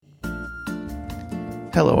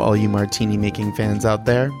Hello, all you martini-making fans out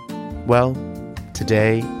there. Well,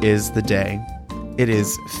 today is the day. It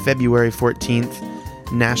is February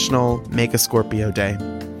 14th, National Make a Scorpio Day.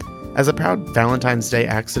 As a proud Valentine's Day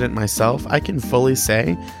accident myself, I can fully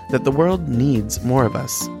say that the world needs more of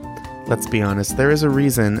us. Let's be honest, there is a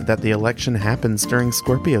reason that the election happens during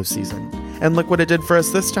Scorpio season. And look what it did for us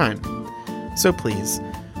this time. So please,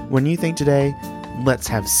 when you think today, let's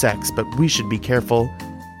have sex, but we should be careful,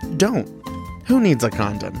 don't. Who needs a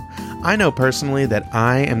condom? I know personally that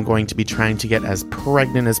I am going to be trying to get as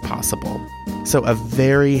pregnant as possible. So a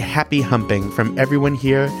very happy humping from everyone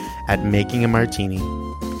here at Making a Martini.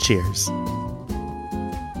 Cheers.